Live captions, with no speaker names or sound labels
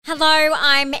Hello,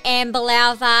 I'm Amber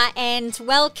Lauver and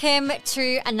welcome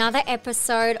to another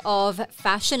episode of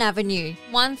Fashion Avenue.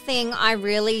 One thing I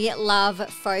really love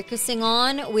focusing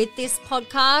on with this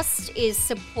podcast is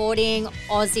supporting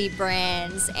Aussie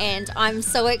brands, and I'm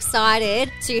so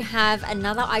excited to have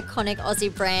another iconic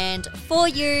Aussie brand for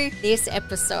you this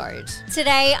episode.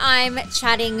 Today I'm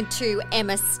chatting to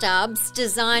Emma Stubbs,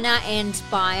 designer and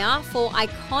buyer for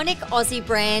iconic Aussie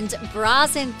brand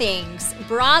Bras and Things.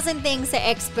 Bras and Things are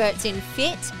experts in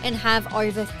fit and have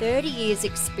over 30 years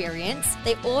experience.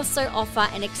 They also offer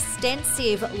an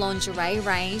extensive lingerie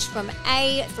range from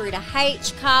A through to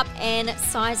H cup and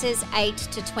sizes 8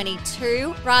 to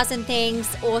 22. Bras and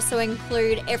Things also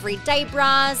include everyday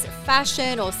bras,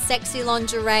 fashion or sexy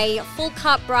lingerie, full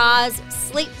cup bras,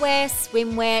 sleepwear,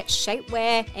 swimwear,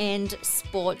 shapewear and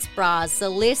sports bras. The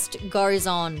list goes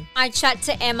on. I chat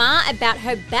to Emma about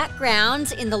her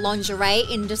background in the lingerie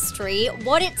industry,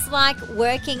 what it's like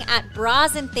working at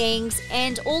Bras and Things,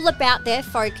 and all about their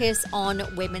focus on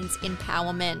women's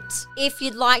empowerment. If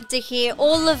you'd like to hear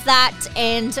all of that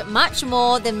and much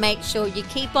more, then make sure you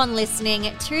keep on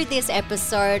listening to this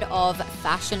episode of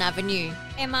Fashion Avenue.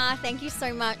 Emma, thank you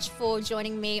so much for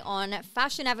joining me on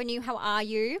Fashion Avenue. How are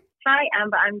you? Hi,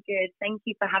 Amber. I'm good. Thank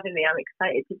you for having me. I'm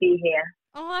excited to be here.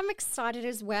 Oh, I'm excited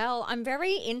as well. I'm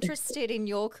very interested in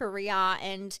your career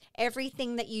and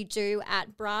everything that you do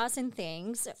at Bras and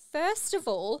Things. First of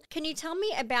all, can you tell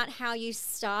me about how you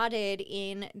started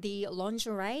in the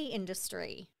lingerie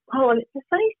industry? Oh, well, it's a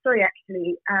funny story,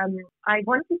 actually. I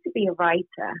wanted to be a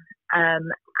writer,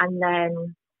 and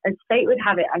then, as fate would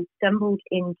have it, I stumbled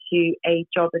into a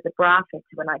job as a bra fitter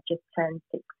when I just turned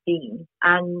 16.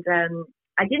 And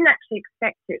I didn't actually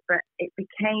expect it, but it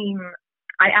became...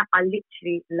 I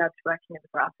literally loved working as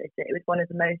a bra fitter. It was one of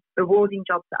the most rewarding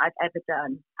jobs that I've ever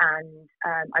done. And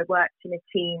I worked in a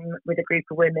team with a group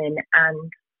of women,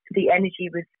 and the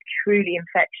energy was truly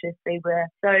infectious. They were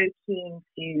so keen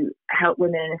to help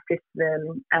women and assist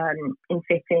them in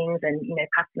fittings and,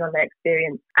 passing on their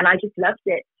experience. And I just loved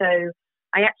it. So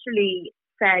I actually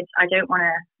said, I don't want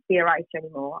to be a writer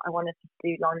anymore. I want to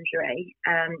do lingerie.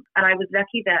 And I was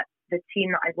lucky that the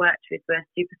team that I worked with were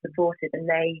super supportive, and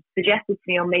they suggested to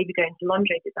me on maybe going to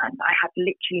lingerie design, but I had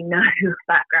literally no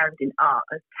background in art.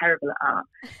 I was terrible at art.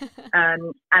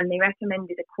 And they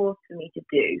recommended a course for me to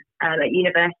do at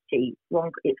university.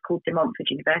 It's called De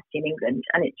Montfort University in England,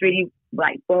 and it's really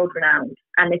world renowned.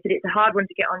 And they said it's a hard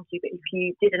one to get onto, but if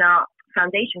you did an art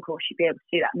foundation course, you'd be able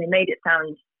to do that. And they made it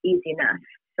sound easy enough.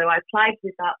 So I applied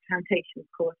for this art foundation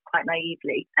course quite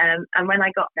naively. And when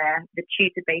I got there, the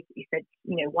tutor basically said,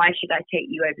 why should I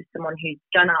take you over someone who's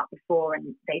done art before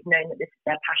and they've known that this is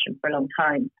their passion for a long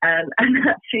time? And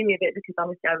that threw me a bit because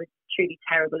honestly, I was truly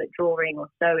terrible at drawing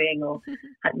or sewing or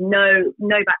had no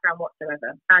background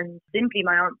whatsoever. And simply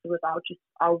my answer was,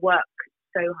 I'll work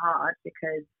so hard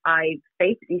because I've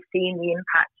basically seen the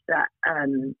impact that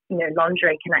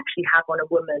lingerie can actually have on a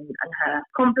woman and her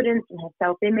confidence and her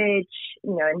self-image,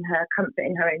 and her comfort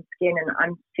in her own skin, and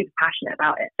I'm super passionate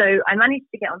about it. So I managed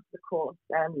to get onto the course,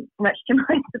 much to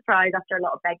my surprise after a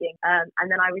lot of begging, and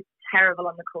then I was terrible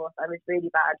on the course. I was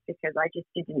really bad because I just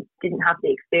didn't have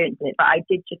the experience in it, but I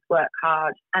did just work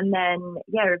hard. And then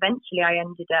eventually I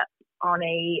ended up on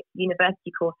a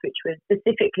university course which was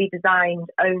specifically designed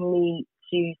only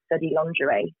to study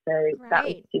lingerie. So That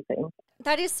was super interesting.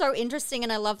 That is so interesting,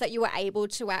 and I love that you were able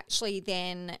to actually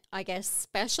then,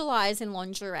 specialize in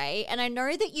lingerie. And I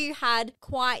know that you had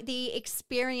quite the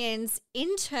experience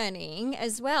interning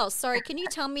as well. So can you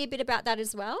tell me a bit about that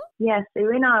as well? Yeah, so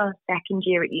in our second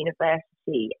year at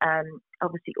university,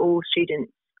 obviously all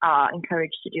students are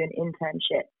encouraged to do an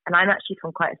internship. And I'm actually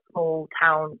from quite a small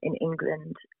town in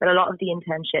England, but a lot of the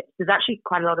internships, there's actually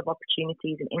quite a lot of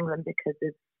opportunities in England because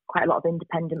there's quite a lot of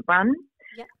independent brands.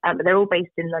 Yep. But they're all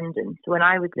based in London. So when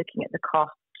I was looking at the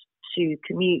cost to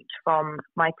commute from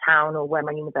my town or where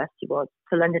my university was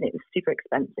to London, it was super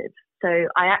expensive. So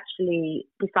I actually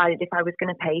decided if I was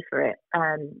going to pay for it,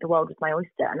 the world was my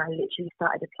oyster. And I literally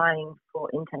started applying for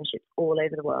internships all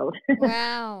over the world.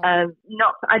 Wow. I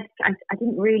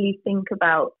didn't really think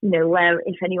about, where,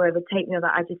 if anywhere would take me or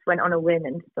that. I just went on a whim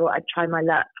and thought I'd try my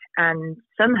luck. And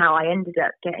somehow I ended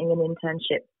up getting an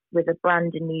internship with a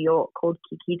brand in New York called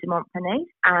Kiki de Montpenay.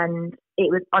 And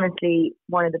it was honestly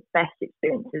one of the best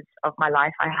experiences of my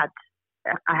life. I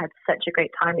had such a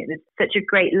great time. It was such a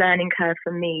great learning curve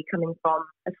for me, coming from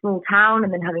a small town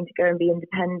and then having to go and be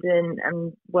independent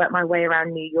and work my way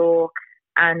around New York.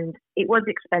 And it was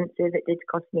expensive. It did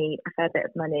cost me a fair bit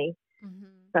of money,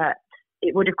 but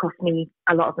it would have cost me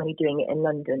a lot of money doing it in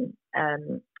London.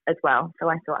 as well. So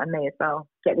I thought I may as well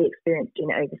get the experience doing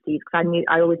it overseas, because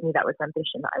I always knew that was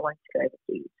ambition, that I wanted to go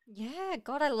overseas. Yeah,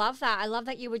 God, I love that. I love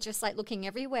that you were just like looking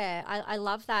everywhere. I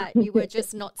love that you were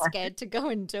just not scared to go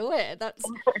and do it.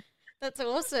 That's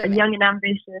awesome. Young and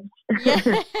ambitious.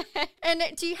 Yeah. And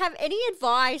do you have any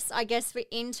advice, I guess, for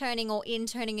interning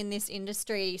in this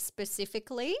industry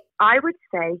specifically? I would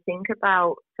say, think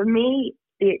about, for me,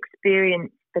 the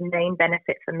experience, the main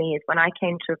benefit for me is when I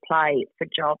came to apply for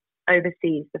jobs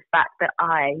overseas, the fact that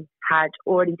I had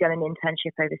already done an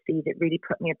internship overseas, it really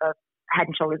put me above, head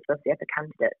and shoulders above the other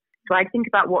candidates. So I think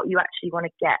about what you actually want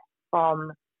to get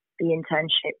from the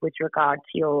internship with regard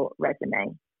to your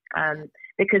resume.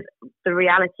 Because the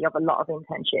reality of a lot of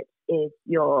internships is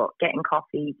you're getting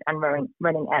coffees and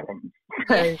running errands.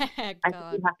 So Yeah, I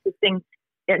think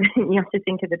you have to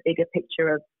think of the bigger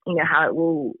picture of, how it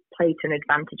will play to an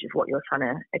advantage of what you're trying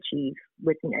to achieve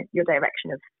with, your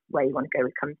direction of where you want to go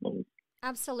with companies.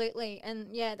 absolutely. And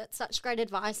yeah, that's such great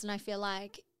advice. And I feel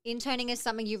like interning is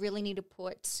something you really need to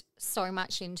put so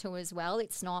much into as well.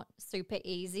 It's not super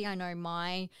easy. I know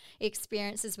my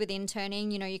experiences with interning,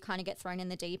 you kind of get thrown in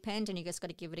the deep end and you just got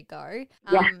to give it a go.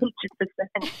 Yeah,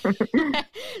 100%.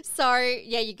 So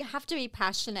yeah, you have to be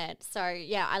passionate. So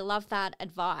yeah, I love that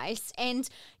advice. And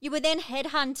you were then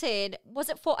headhunted. Was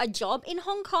it for a job in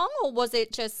Hong Kong or was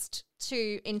it just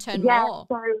to intern more?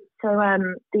 So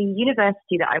the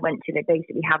university that I went to, they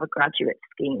basically have a graduate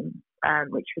scheme,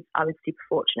 which I was super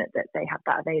fortunate that they have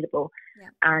that available. Yeah.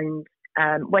 And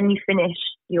when you finish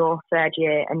your third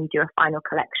year and you do a final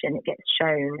collection, it gets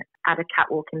shown at a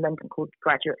catwalk in London called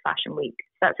Graduate Fashion Week.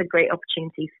 So that's a great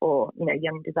opportunity for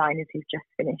young designers who've just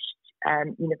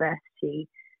finished university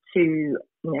to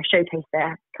showcase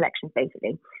their collections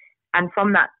basically. And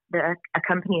from that, a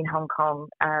company in Hong Kong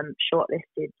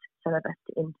shortlisted some of us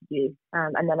to interview,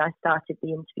 and then I started the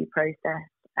interview process.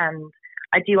 And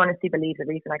I do honestly believe the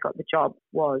reason I got the job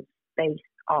was based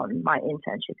on my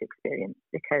internship experience,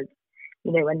 because,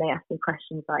 when they asked me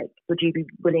questions like, would you be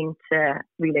willing to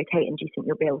relocate and do you think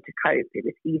you'll be able to cope? It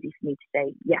was easy for me to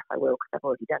say, yes, I will, because I've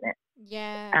already done it.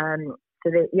 Yeah.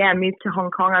 I moved to Hong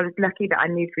Kong. I was lucky that I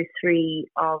moved with three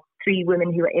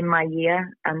women who were in my year,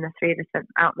 and the three of us went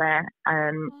out there.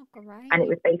 Great. And it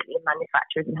was basically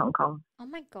manufacturers in Hong Kong. Oh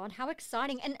my God, how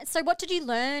exciting. And so what did you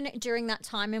learn during that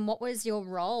time and what was your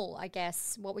role, I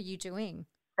guess? What were you doing?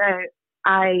 So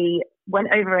I went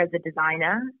over as a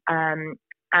designer,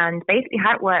 and basically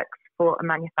how it works for a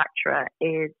manufacturer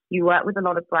is you work with a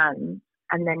lot of brands,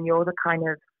 and then you're the kind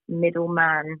of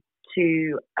middleman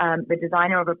to the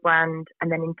designer of a brand, and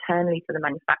then internally for the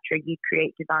manufacturer, you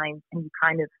create designs and you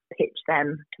kind of pitch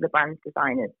them to the brand's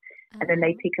designers. And then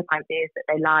they pick up ideas that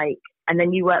they like, and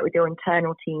then you work with your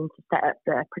internal team to set up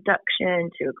the production,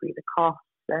 to agree the costs,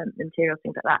 the materials,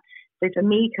 things like that. So for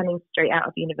me, coming straight out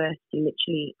of university,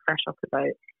 literally fresh off the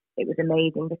boat, it was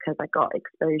amazing because I got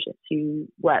exposure to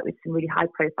work with some really high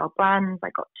profile brands. I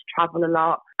got to travel a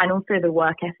lot, and also the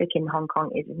work ethic in Hong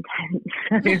Kong is intense.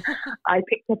 So I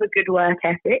picked up a good work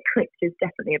ethic, which is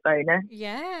definitely a bonus.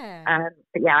 Yeah.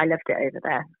 But yeah, I loved it over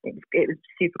there. It was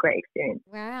a super great experience.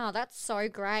 Wow, that's so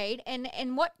great.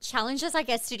 And what challenges, I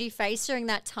guess, did you face during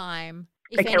that time?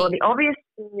 Okay, well, the obvious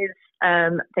is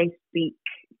they speak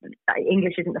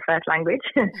English isn't the first language.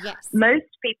 Yes. Most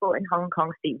people in Hong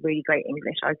Kong speak really great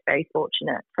English. I was very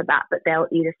fortunate for that, but they'll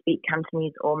either speak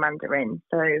Cantonese or Mandarin.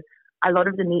 So a lot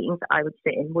of the meetings that I would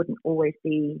sit in wouldn't always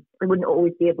be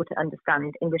able to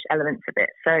understand English elements of it.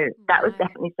 So that was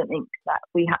definitely something that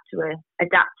we had to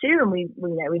adapt to, and we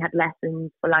had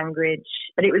lessons for language.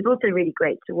 But it was also really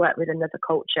great to work with another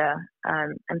culture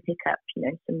and pick up,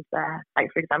 some of their, like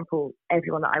for example,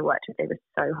 everyone that I worked with, they were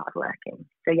so hardworking.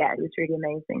 So yeah, it was really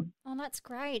amazing. Oh, that's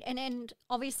great. And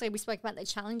obviously we spoke about the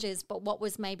challenges, but what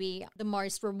was maybe the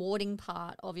most rewarding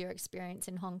part of your experience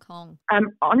in Hong Kong?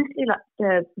 Honestly, like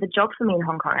the job for me in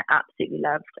Hong Kong, I absolutely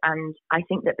loved, and I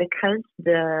think that because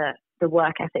the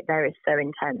work ethic there is so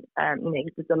intense,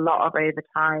 there's a lot of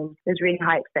overtime, there's really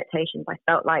high expectations. I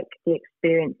felt like the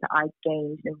experience that I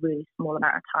gained in a really small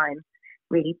amount of time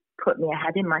really put me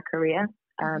ahead in my career.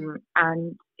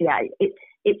 And yeah,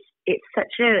 it's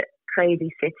such a crazy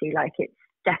city. Like, it's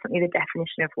definitely the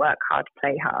definition of work hard,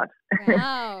 play hard.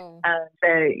 Wow. So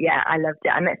yeah, I loved it.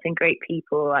 I met some great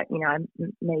people. Like, I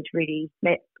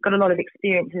got a lot of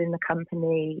experiences in the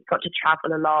company, got to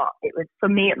travel a lot. It was, for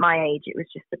me at my age, it was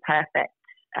just the perfect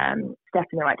step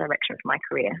in the right direction for my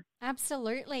career.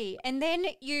 Absolutely. And then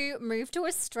you moved to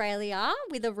Australia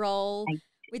with a role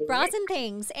with Bras and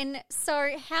Things. And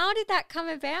so how did that come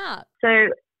about? So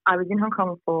I was in Hong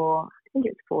Kong for, I think it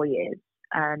was 4 years.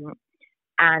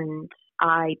 And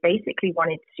I basically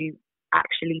wanted to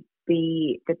actually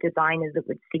be the designer that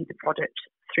would see the product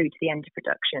through to the end of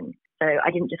production. So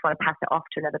I didn't just want to pass it off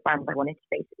to another brand. I wanted to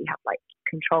basically have like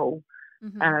control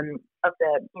of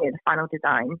the the final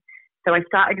design. So I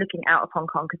started looking out of Hong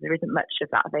Kong because there isn't much of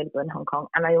that available in Hong Kong.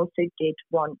 And I also did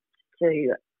want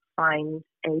to find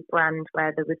a brand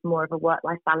where there was more of a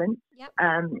work-life balance. Yep.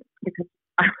 Because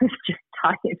I was just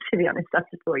tired, to be honest,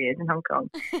 after 4 years in Hong Kong.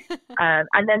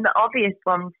 And then the obvious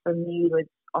one for me was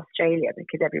Australia,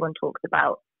 because everyone talks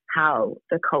about how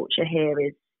the culture here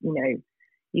is,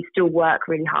 you still work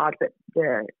really hard, but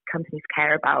the companies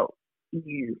care about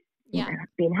you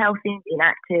being healthy, being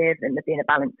active, and there being a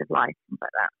balance of life, things like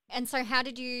that. And so how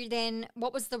did you then,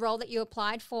 what was the role that you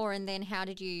applied for, and then how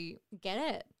did you get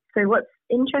it? So what's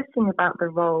interesting about the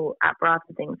role at Bras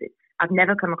and Things is I've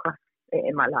never come across it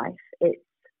in my life. It's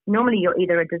normally you're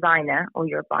either a designer or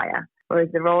you're a buyer, whereas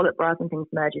the role at Bras and Things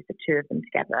merges the two of them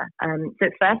together. So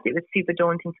at first it was super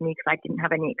daunting for me because I didn't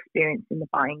have any experience in the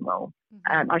buying role.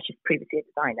 I was just previously a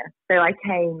designer. So I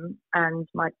came and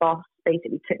my boss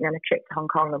basically took me on a trip to Hong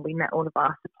Kong, and we met all of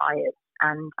our suppliers,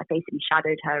 and I basically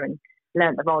shadowed her and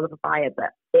learned the role of a buyer.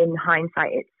 But in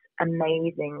hindsight, it's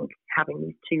amazing having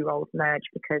these two roles merge,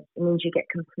 because it means you get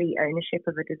complete ownership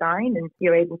of a design and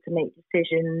you're able to make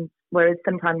decisions. Whereas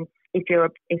sometimes if you're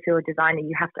a designer,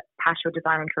 you have to pass your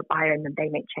design on to a buyer and then they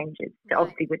make changes. So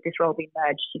obviously with this role being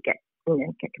merged, you get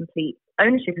complete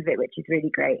ownership of it, which is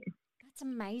really great. That's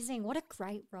amazing. What a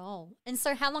great role. And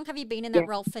so how long have you been in that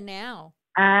role for now?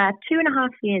 2.5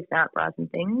 years now at Bras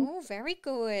and Things. Oh, very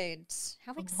good.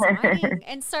 How exciting.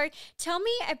 And so tell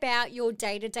me about your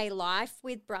day-to-day life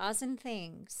with Bras and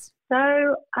Things. So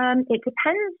it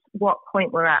depends what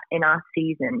point we're at in our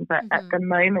season. But at the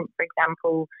moment, for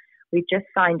example, we've just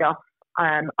signed off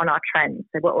on our trends.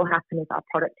 So what will happen is our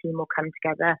product team will come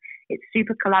together. It's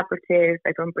super collaborative.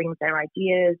 Everyone brings their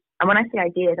ideas. And when I say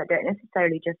ideas, I don't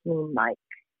necessarily just mean like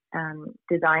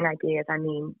design ideas. I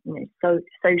mean,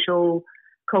 social,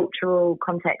 cultural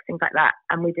context, things like that.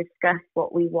 And we discuss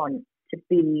what we want to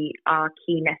be our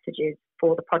key messages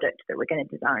for the product that we're going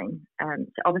to design.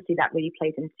 So obviously that really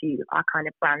plays into our kind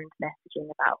of brand messaging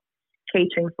about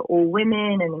catering for all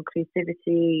women and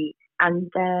inclusivity.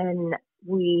 And then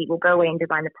we will go away and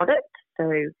design the product. So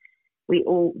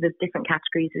there's different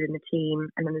categories within the team,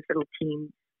 and then there's little teams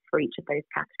for each of those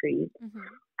categories.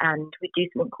 And we do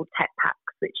something called tech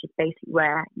packs, which is basically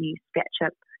where you sketch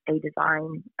up a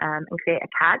design and create a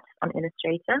CAD on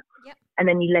Illustrator. And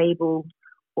then you label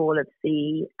all of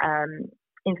the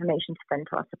information to send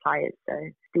to our suppliers. So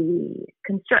the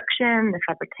construction, the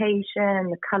fabrication,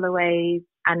 the colorways,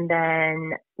 and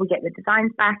then we get the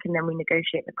designs back, and then we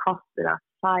negotiate the costs with our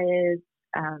suppliers.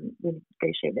 We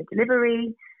negotiate the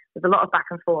delivery. There's a lot of back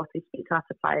and forth. We speak to our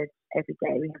suppliers every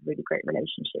day. We have really great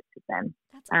relationships with them.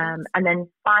 Awesome. And then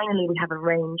finally, we have a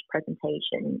range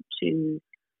presentation to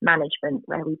management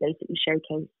where we basically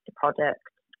showcase the product,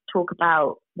 talk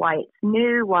about why it's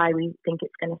new, why we think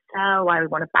it's going to sell, why we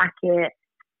want to back it.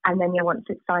 And then once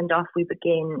it's signed off, we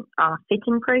begin our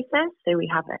fitting process. So we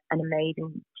have an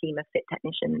amazing team of fit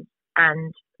technicians,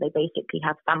 and they basically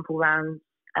have sample rounds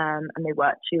and they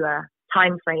work to a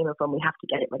time frame of when we have to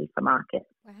get it ready for market.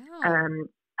 Wow.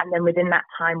 And then within that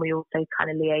time, we also kind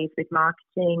of liaise with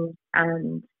marketing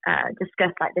and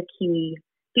discuss like the key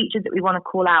features that we want to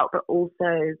call out, but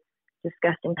also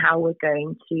discussing how we're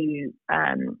going to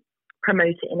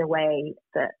promote it in a way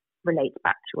that relates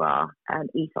back to our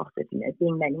ethos of,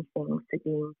 being many things, so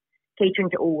being catering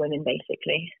to all women,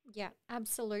 basically. Yeah,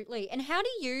 absolutely. And how do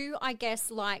you, I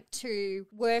guess, like to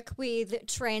work with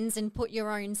trends and put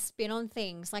your own spin on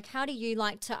things? Like, how do you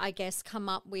like to, I guess, come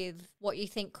up with what you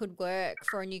think could work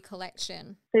for a new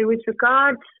collection? So with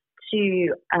regard to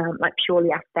like purely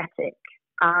aesthetic,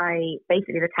 I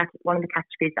basically, one of the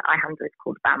categories that I handle is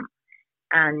called Vamp.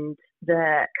 And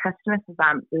the customer for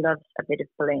Vamp loves a bit of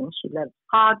bling. She loves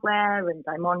hardware and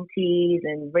diamantes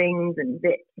and rings and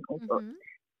zips and all sorts.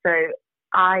 So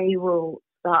I will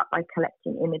start by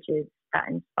collecting images that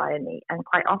inspire me. And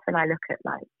quite often I look at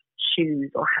like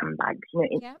shoes or handbags,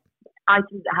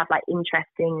 items that have like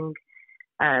interesting,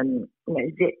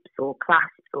 zips or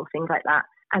clasps or things like that.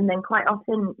 And then quite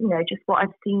often, just what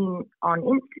I've seen on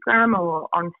Instagram or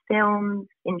on films,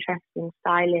 interesting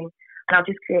styling, and I'll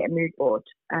just create a mood board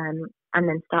and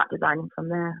then start designing from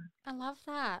there. I love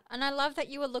that. And I love that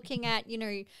you were looking at,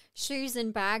 shoes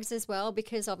and bags as well,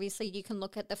 because obviously you can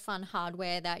look at the fun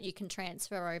hardware that you can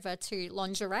transfer over to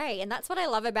lingerie. And that's what I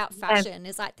love about fashion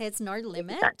is like there's no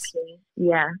limit. Exactly.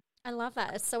 Yeah. I love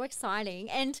that. It's so exciting.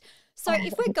 And so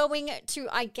if we're going to,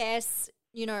 I guess,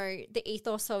 the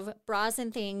ethos of Bras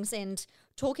and Things and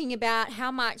talking about how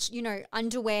much,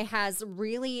 underwear has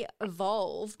really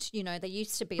evolved. They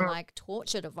used to be like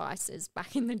torture devices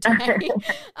back in the day.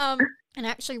 And I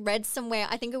actually read somewhere,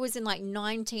 I think it was in like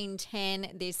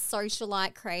 1910, this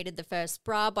socialite created the first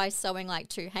bra by sewing like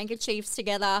two handkerchiefs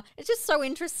together. It's just so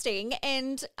interesting.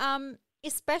 And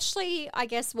especially, I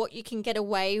guess, what you can get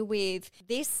away with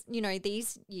these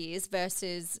years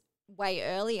versus way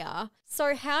earlier.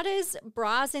 So how does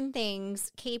Bras and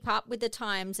Things keep up with the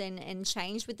times and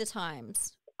change with the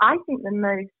times? I think the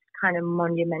most kind of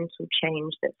monumental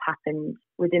change that's happened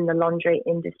within the lingerie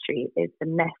industry is the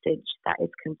message that is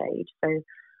conveyed. So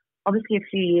obviously a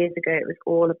few years ago it was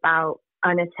all about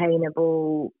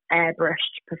unattainable,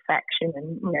 airbrushed perfection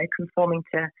and, conforming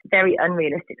to very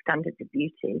unrealistic standards of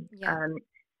beauty. Yeah. And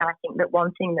I think that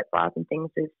one thing that Bras and Things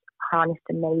has harnessed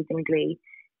amazingly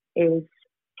is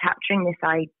capturing this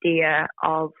idea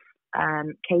of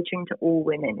catering to all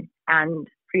women and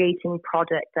creating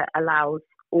product that allows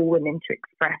all women to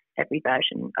express every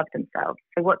version of themselves.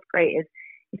 So what's great is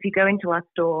if you go into our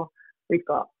store, we've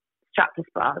got strapless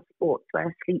bras,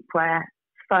 sportswear, sleepwear,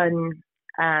 fun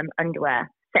underwear,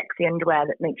 sexy underwear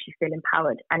that makes you feel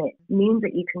empowered. And it means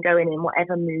that you can go in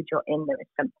whatever mood you're in, there is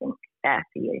something there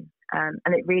for you.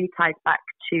 And it really ties back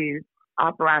to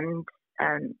our brand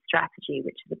strategy,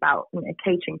 which is about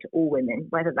catering to all women,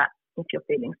 whether that's if you're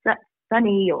feeling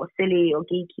funny or silly or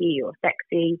geeky or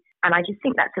sexy. And I just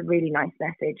think that's a really nice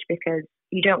message because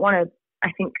you don't want to,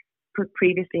 I think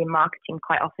previously in marketing,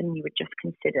 quite often you would just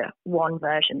consider one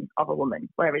version of a woman,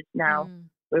 whereas now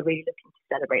we're really looking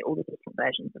to celebrate all the different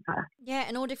versions of her. Yeah,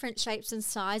 and all different shapes and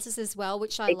sizes as well,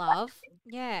 which I love.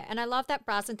 Yeah, and I love that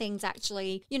Bras and Things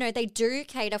actually, they do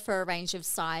cater for a range of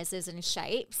sizes and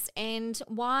shapes. And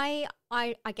why,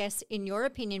 I guess, in your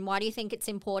opinion, why do you think it's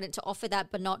important to offer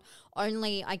that, but not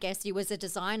only, I guess, you as a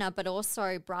designer, but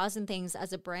also Bras and Things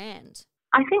as a brand?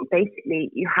 I think basically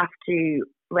you have to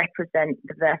represent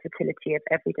the versatility of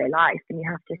everyday life, and you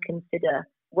have to consider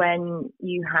when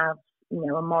you have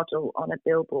a model on a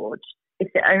billboard, if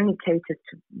it only caters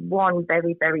to one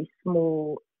very, very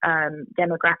small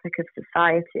demographic of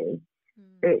society,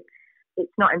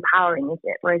 it's not empowering, is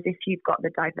it? Whereas if you've got the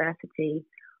diversity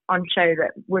on show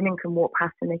that women can walk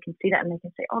past and they can see that and they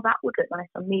can say, oh, that would look nice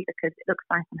on me because it looks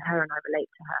nice on her and I relate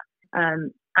to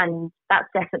her. And that's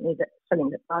definitely something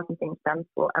that Bras and Things stands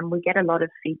for. And we get a lot of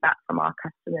feedback from our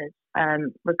customers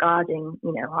regarding,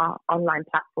 our online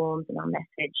platforms and our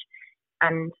message.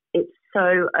 And it's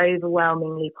so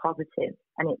overwhelmingly positive,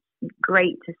 and it's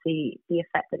great to see the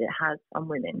effect that it has on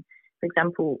women. For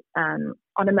example, on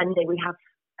a Monday, we have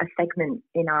a segment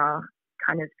in our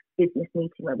kind of business meeting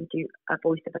where we do a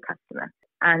voice of a customer.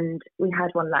 And we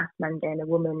had one last Monday, and a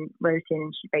woman wrote in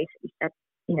and she basically said,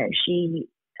 she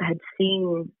had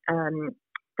seen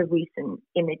the recent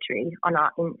imagery on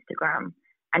our Instagram,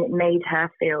 and it made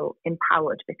her feel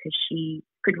empowered because she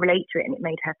could relate to it, and it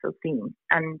made her feel seen.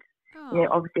 And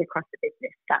obviously across the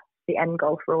business, that's the end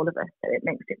goal for all of us. So it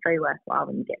makes it very worthwhile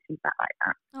when you get feedback like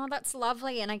that. Oh, that's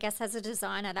lovely. And I guess as a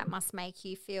designer, that must make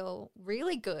you feel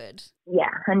really good. Yeah,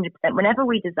 100%. Whenever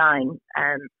we design,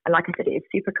 and like I said, it is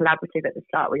super collaborative at the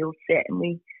start. We all sit and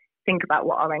we think about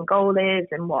what our end goal is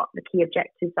and what the key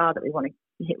objectives are that we want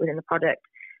to hit within the product.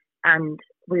 And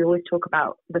we always talk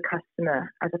about the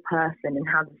customer as a person and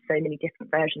how there's so many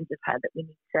different versions of her that we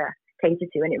need to cater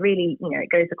to. And it really, it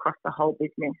goes across the whole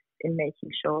business in making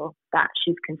sure that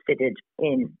she's considered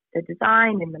in the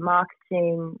design, in the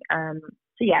marketing.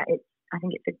 So yeah, I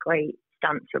think it's a great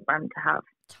stance for a brand to have.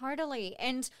 Totally.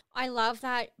 And I love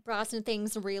that Bras and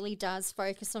Things really does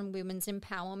focus on women's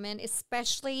empowerment,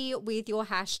 especially with your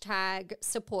hashtag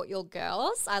support your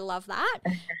girls. I love that.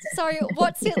 So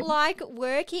what's it like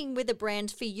working with a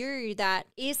brand for you that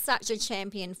is such a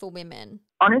champion for women?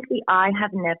 Honestly, I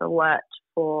have never worked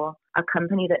for a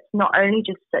company that's not only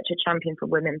just such a champion for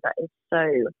women, but is so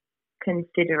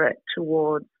considerate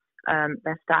towards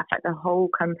their staff. Like the whole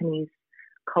company's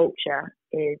culture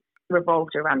is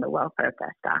revolved around the welfare of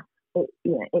their staff.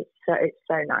 It's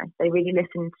so nice. They really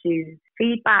listen to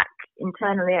feedback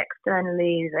internally,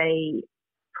 externally. They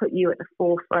put you at the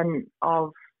forefront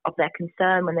of their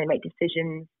concern when they make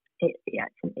decisions.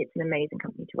 It's an amazing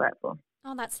company to work for.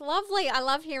 Oh, that's lovely. I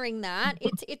love hearing that.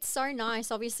 It's so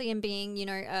nice, obviously, and being,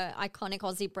 an iconic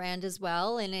Aussie brand as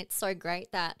well. And it's so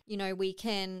great that, we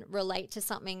can relate to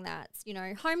something that's,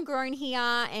 homegrown here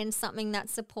and something that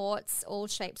supports all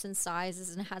shapes and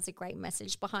sizes and has a great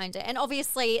message behind it. And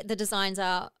obviously the designs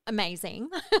are amazing,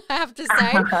 I have to say.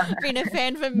 I've been a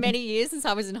fan for many years since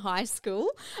I was in high school.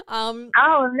 Oh,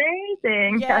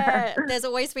 amazing. Yeah, there's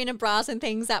always been a Bras and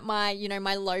Things at my,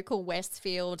 my local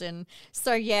Westfield. And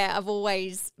so, yeah, I've always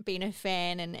always been a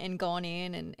fan and gone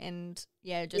in and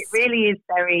yeah, just... It really is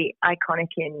very iconic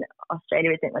in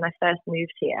Australia, isn't it? When I first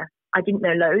moved here, I didn't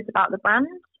know loads about the brand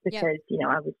because, you know,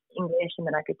 I was English and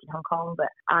then I lived in Hong Kong, but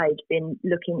I'd been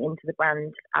looking into the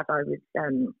brand as I was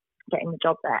getting the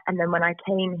job there. And then when I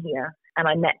came here and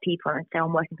I met people and I'd say,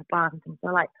 I'm working for bars and things,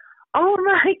 they're like, oh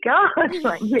my God,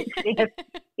 like literally,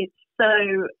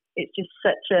 it's just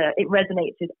it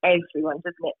resonates with everyone,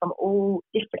 doesn't it? From all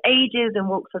different ages and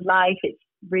walks of life. It's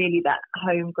really that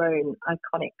homegrown,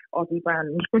 iconic Aussie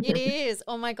brand. It is.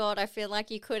 Oh my God, I feel like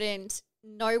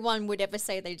no one would ever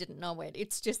say they didn't know it.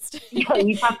 It's just... Yeah,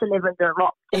 you have to live under a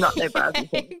rock to not know bras and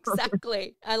things.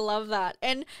 Exactly. I love that.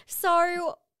 And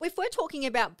so if we're talking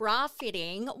about bra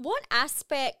fitting, what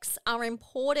aspects are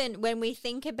important when we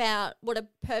think about what a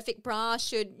perfect bra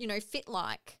should, you know, fit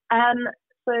like?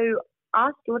 So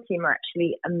our store team are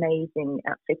actually amazing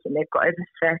at fitting. They've got over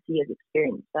 30 years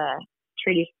experience there.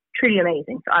 Truly, truly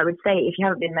amazing. So I would say if you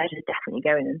haven't been measured, definitely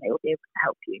go in and they will be able to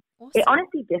help you. Awesome. It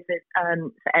honestly differs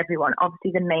for everyone.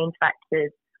 Obviously, the main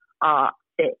factors are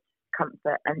fit,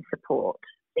 comfort and support.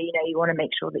 So, you know, you want to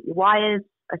make sure that your wires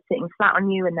are sitting flat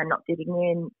on you and they're not digging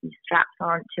in, your straps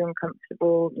aren't too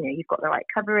uncomfortable, you know, you've got the right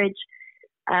coverage.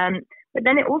 But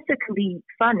then it also can be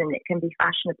fun and it can be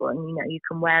fashionable and, you know, you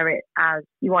can wear it as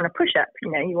you want a push-up,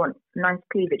 you know, you want nice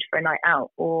cleavage for a night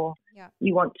out or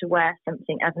you want to wear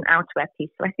something as an outerwear piece.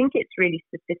 So I think it's really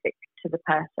specific to the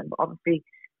person, but obviously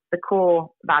the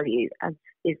core value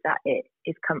is that it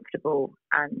is comfortable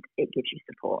and it gives you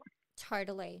support.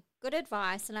 Totally. Good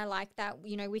advice. And I like that,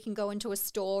 you know, we can go into a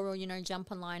store or, you know,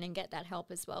 jump online and get that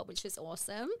help as well, which is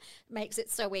awesome. Makes it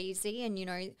so easy. And, you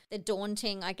know, the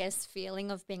daunting, I guess,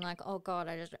 feeling of being like, oh God,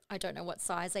 I don't know what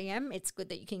size I am. It's good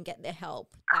that you can get the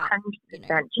help. 100%.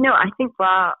 You know, I think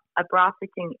a bra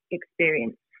fitting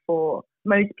experience for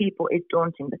most people is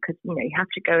daunting because, you know, you have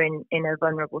to go in a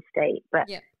vulnerable state. But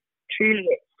truly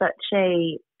it's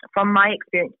from my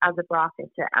experience as a bra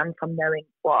fitter and from knowing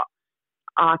what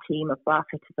our team of bra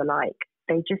fitters are like,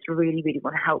 they just really, really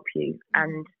want to help you.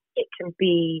 And it can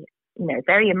be, you know,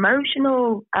 very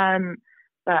emotional,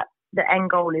 but the end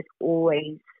goal is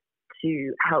always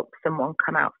to help someone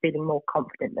come out feeling more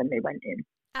confident than they went in.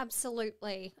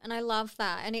 Absolutely. And I love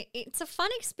that. And it's a fun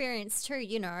experience too,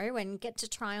 you know, and get to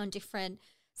try on different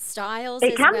styles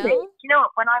as well. It can be. You know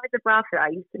what, when I was a bra fitter,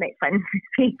 I used to make friends with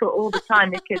people all the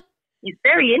time because it's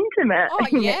very intimate. Oh,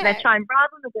 yeah. They're trying bras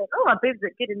on and going, oh, my boobs are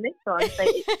good in this one. So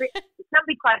it can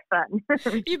be quite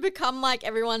fun. You become like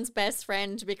everyone's best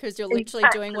friend because you're literally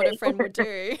doing what a friend would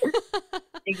do.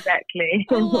 Exactly.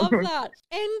 I love that.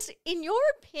 And in your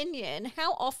opinion,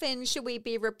 how often should we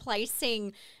be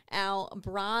replacing our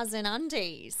bras and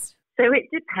undies? So it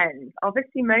depends.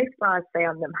 Obviously, most bras say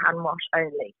on them hand wash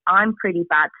only. I'm pretty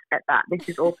bad at that. This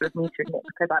is also of me to admit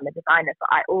because I'm a designer, but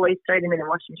I always throw them in the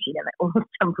washing machine and I always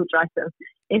tumble dry them.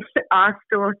 If our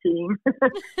store team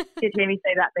could hear me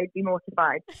say that, they'd be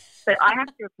mortified. So I have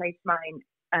to replace mine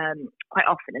quite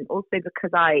often, and also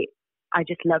because I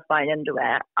just love buying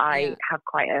underwear. I have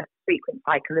quite a frequent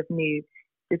cycle of new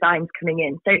designs coming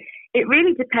in. So it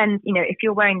really depends. You know, if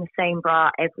you're wearing the same bra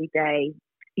every day,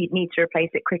 you'd need to replace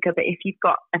it quicker. But if you've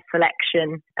got a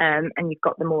selection and you've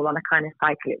got them all on a kind of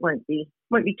cycle, it won't be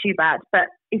too bad. But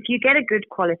if you get a good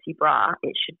quality bra,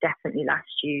 it should definitely last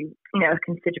you, you know, a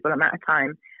considerable amount of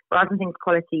time. Bras and Things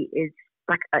quality is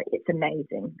it's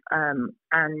amazing.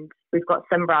 And we've got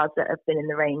some bras that have been in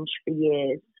the range for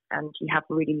years, and you have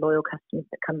really loyal customers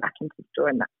that come back into the store,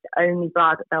 and that's the only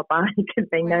bra that they'll buy because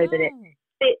they know that it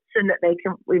fits and that they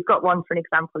can. We've got one, for an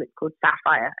example, it's called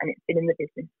Sapphire, and it's been in the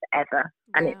business forever.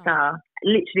 And it's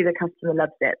literally the customer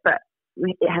loves it, but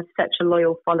it has such a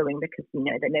loyal following because, you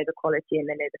know, they know the quality and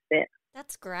they know the fit.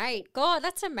 That's great. God,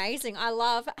 that's amazing. I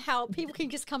love how people can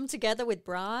just come together with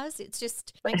bras. It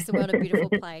just makes the world a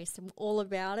beautiful place. I'm all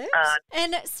about it.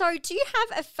 And so do you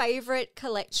have a favourite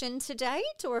collection to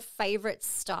date or a favourite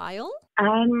style?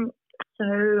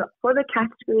 So for the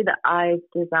category that I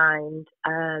designed,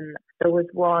 there was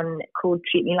one called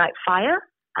Treat Me Like Fire.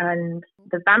 And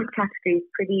the vamp category is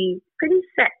pretty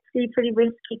sexy, pretty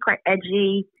risky, quite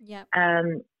edgy. Yeah.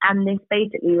 And this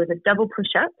basically was a double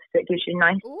push-up, so it gives you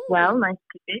nice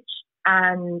cleavage.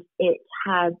 And it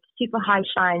had super high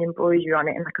shine embroidery on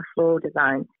it and like a floral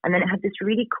design. And then it had this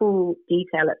really cool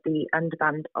detail at the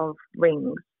underband of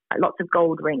rings, like lots of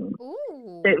gold rings.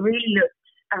 Ooh. So it really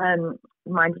looked,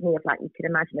 reminded me of, like, you could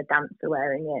imagine a dancer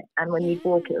wearing it. And when you'd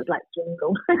walk, it would like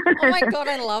jingle. Oh my God,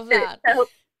 I love that.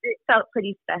 It felt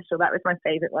pretty special. That was my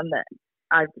favourite one that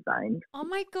I've designed. Oh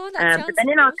my God, that sounds But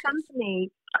then in our company,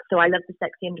 so I love the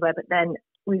sexy underwear, but then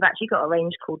we've actually got a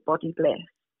range called Body Bliss.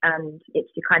 and it's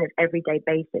your kind of everyday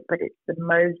basic, but it's the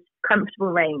most comfortable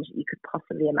range that you could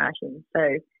possibly imagine.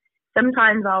 So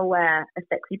sometimes I'll wear a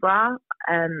sexy bra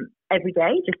every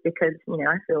day just because,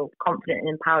 I feel confident and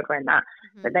empowered wearing that.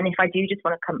 Mm-hmm. But then if I do just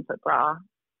want a comfort bra,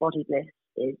 Body Bliss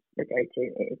is the go-to.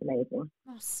 It is amazing.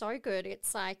 Oh, so good.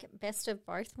 It's like best of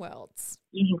both worlds.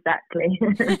 Exactly.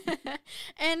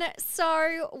 And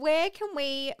so where can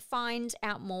we find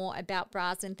out more about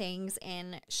bras and things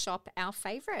and shop our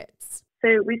favourites?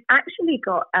 So we've actually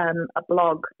got a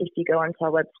blog if you go onto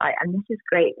our website, and this is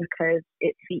great because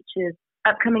it features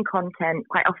upcoming content.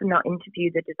 Quite often they'll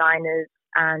interview the designers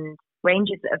and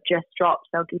ranges that have just dropped.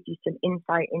 They'll give you some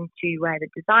insight into where the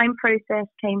design process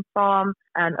came from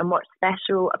and what's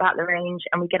special about the range.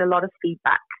 And we get a lot of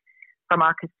feedback from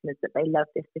our customers that they love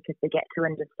this because they get to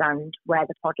understand where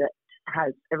the product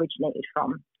has originated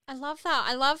from. I love that.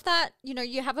 I love that,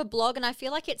 you have a blog, and I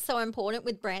feel like it's so important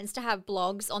with brands to have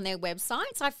blogs on their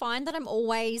websites. I find that I'm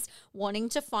always wanting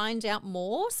to find out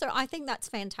more. So I think that's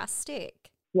fantastic.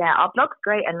 Yeah, our blog's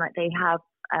great, and they have,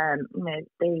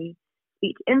 they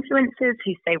speak to influencers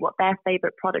who say what their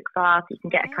favorite products are, so you can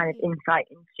get a kind of insight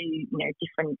into,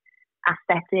 different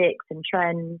aesthetics and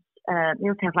trends. We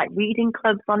also have reading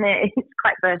clubs on it. It's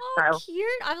quite versatile. Oh,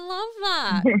 cute. I love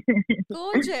that.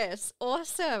 Gorgeous.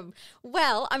 Awesome.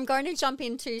 Well, I'm going to jump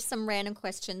into some random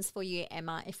questions for you,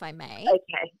 Emma, if I may.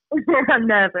 Okay. I'm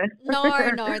nervous.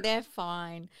 No, they're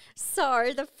fine.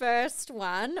 So the first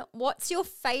one, what's your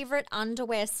favorite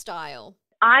underwear style?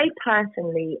 I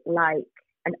personally like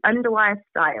an underwear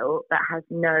style that has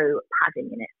no padding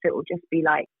in it. So it will just be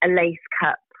like a lace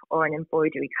cup or an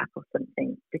embroidery cup or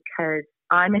something, because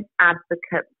I'm an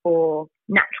advocate for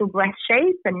natural breast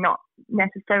shapes and not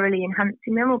necessarily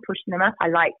enhancing them or pushing them up. I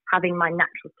like having my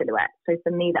natural silhouette. So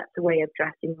for me, that's a way of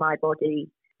dressing my body,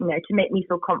 to make me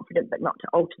feel confident but not to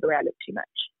alter the way I look too much.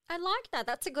 I like that.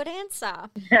 That's a good answer.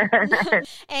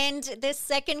 And the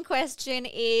second question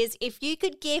is, if you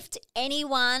could gift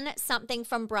anyone something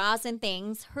from Bras and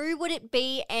Things, who would it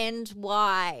be and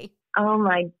why? Oh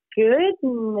my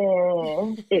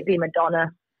goodness. It'd be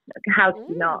Madonna. How could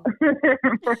you not?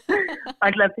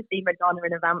 I'd love to see Madonna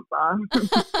in a vamp bra.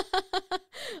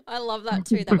 I love that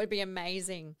too. That would be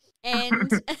amazing.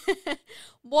 And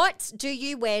what do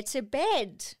you wear to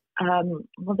bed?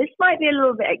 Well, this might be a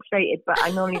little bit X-rated, but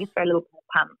I normally just wear a little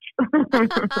pair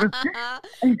of pants.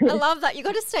 I love that. You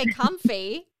got to stay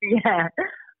comfy. Yeah.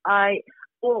 I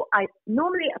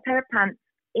normally a pair of pants.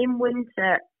 In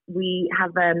winter, we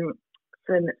have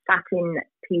some satin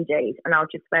PJs, and I'll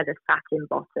just wear the satin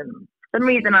bottom. For some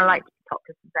reason, I like to be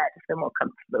topless in bed to feel more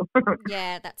comfortable.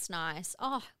 Yeah, that's nice.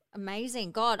 Oh,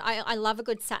 amazing. God, I love a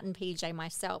good satin PJ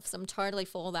myself, so I'm totally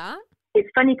for that. It's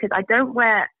funny because I don't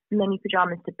wear many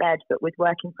pajamas to bed, but with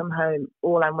working from home,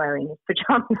 all I'm wearing is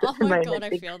pajamas at the moment. God, I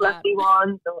big feel fluffy that.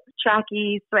 ones or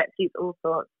trackies, sweatsuits, all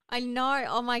sorts. I know.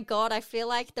 Oh my God, I feel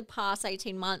like the past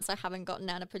 18 months I haven't gotten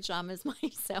out of pajamas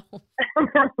myself.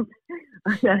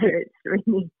 I know,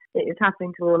 it is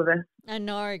happening to all of us. I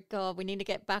know. God, we need to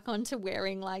get back onto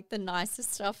wearing the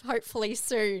nicest stuff, hopefully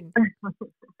soon.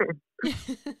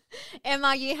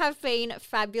 Emma, you have been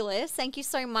fabulous. Thank you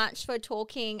so much for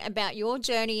talking about your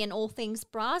journey and all things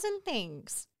Bras and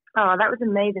Things. Oh, that was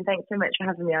amazing. Thanks so much for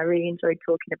having me. I really enjoyed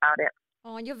talking about it.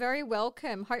 Oh, you're very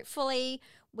welcome. Hopefully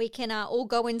we can all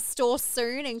go in store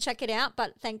soon and check it out,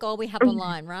 but thank God we have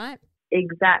online, right?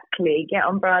 Exactly. Get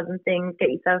on Bras and Things.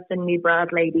 Get yourself some new bras,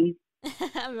 ladies.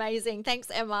 Amazing. Thanks,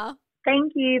 Emma.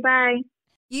 Thank you. Bye.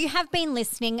 You have been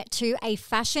listening to a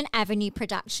Fashion Avenue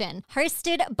production,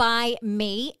 hosted by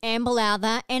me, Amber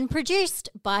Lowther, and produced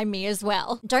by me as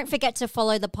well. Don't forget to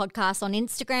follow the podcast on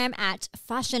Instagram at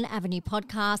Fashion Avenue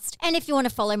Podcast. And if you want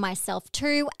to follow myself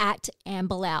too, at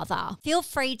Amber Lowther. Feel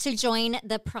free to join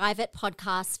the private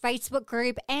podcast Facebook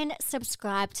group and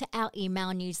subscribe to our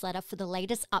email newsletter for the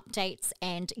latest updates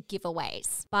and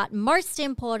giveaways. But most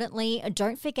importantly,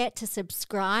 don't forget to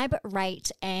subscribe,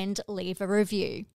 rate, and leave a review.